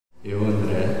Eu,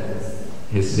 André,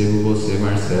 recebo você,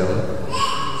 Marcela,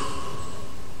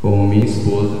 como minha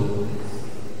esposa.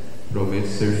 Prometo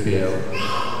ser fiel,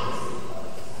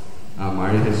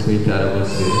 amar e respeitar a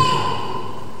você,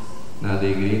 na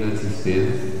alegria e na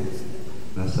tristeza,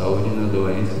 na saúde e na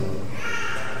doença,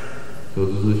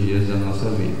 todos os dias da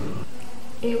nossa vida.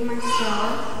 Eu,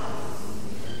 Marcela,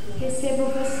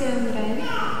 recebo você, André,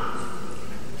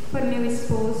 por meu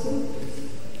esposo.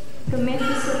 Prometo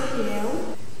ser fiel,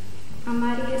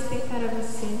 amar e respeitar a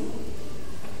você,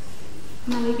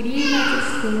 na alegria e na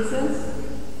tristeza,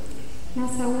 na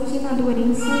saúde e na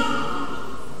doença,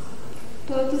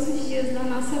 todos os dias da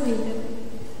nossa vida.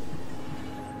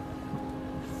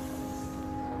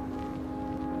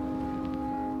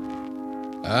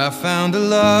 I found a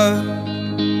love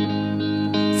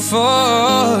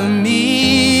for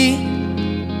me.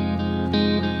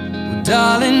 Well,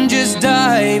 darling, just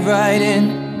dive right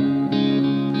in.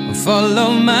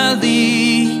 Follow my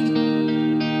lead.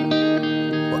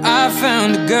 Well, I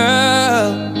found a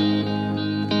girl,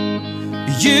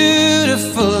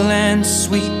 beautiful and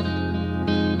sweet.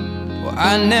 Well,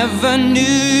 I never knew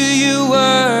you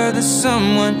were the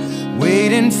someone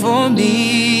waiting for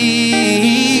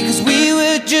me. 'Cause we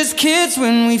were just kids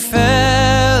when we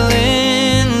fell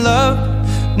in love,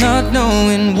 not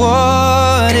knowing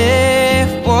what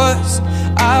it was.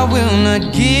 I will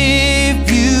not give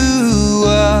you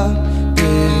up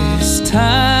this time.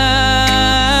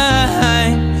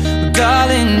 Well,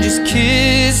 darling, just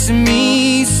kiss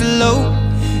me slow.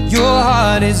 Your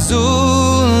heart is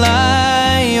all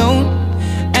I own,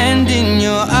 and in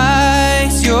your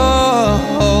eyes you're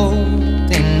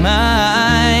holding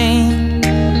mine.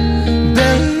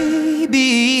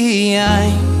 Baby,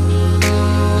 I'm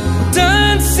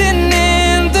dancing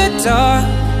in the dark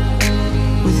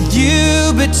with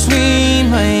you between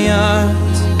my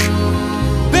arms,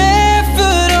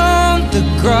 barefoot on the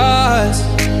grass.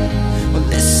 We're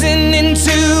listening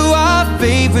to our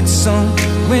favorite song.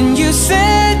 When you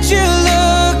said you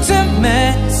looked a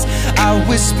mess, I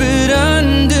whispered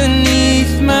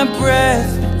underneath my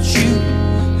breath, but you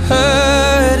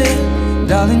heard it.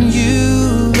 Darling,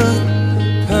 you look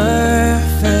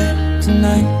perfect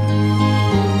tonight.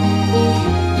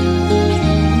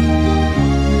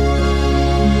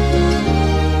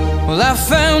 Well, I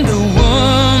found a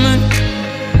woman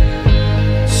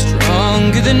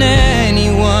stronger than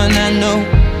anyone I know.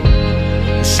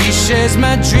 She shares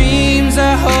my dreams.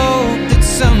 I hope that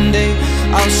someday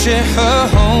I'll share her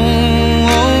home.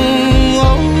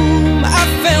 I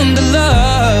found a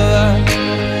love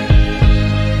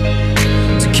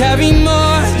to carry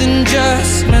more than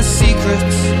just my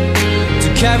secrets, to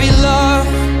carry love,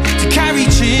 to carry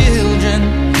children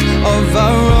of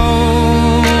our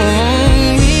own.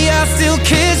 We are still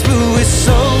kids, but we're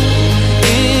so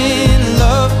in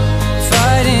love,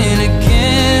 fighting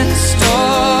against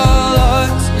all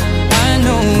odds. I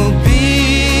know we'll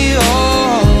be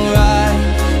alright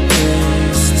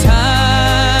this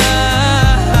time.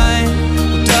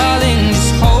 Well, darling,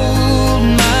 just hold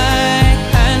my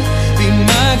hand, be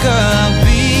my girl, I'll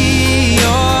be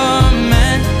your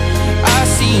man. I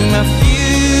see my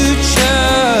future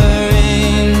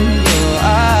in your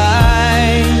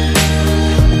eyes.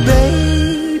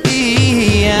 Baby,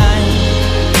 I'm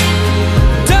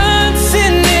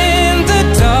dancing in the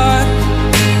dark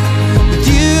with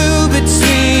you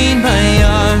between my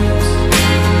arms,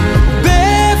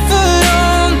 barefoot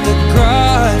on the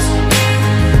grass,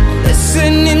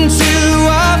 listening to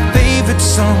our favorite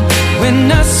song. When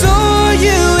I saw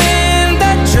you in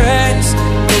that dress,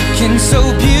 looking so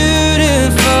beautiful,